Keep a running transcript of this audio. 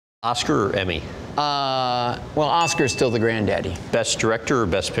Oscar or Emmy? Well, Oscar's still the granddaddy. Best director or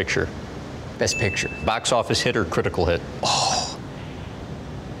best picture? Best picture. Box office hit or critical hit? Oh.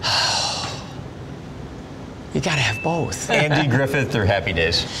 You gotta have both. Andy Griffith or Happy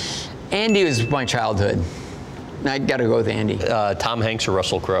Days? Andy was my childhood. I gotta go with Andy. Tom Hanks or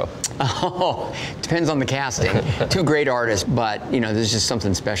Russell Crowe? Oh, depends on the casting. Two great artists, but you know, there's just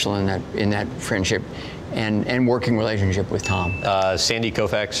something special in that friendship and working relationship with Tom. Sandy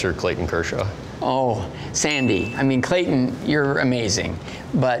Koufax or Clayton Kershaw? Oh, Sandy. I mean, Clayton, you're amazing,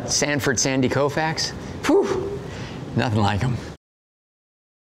 but Sandy Koufax, whew, nothing like him.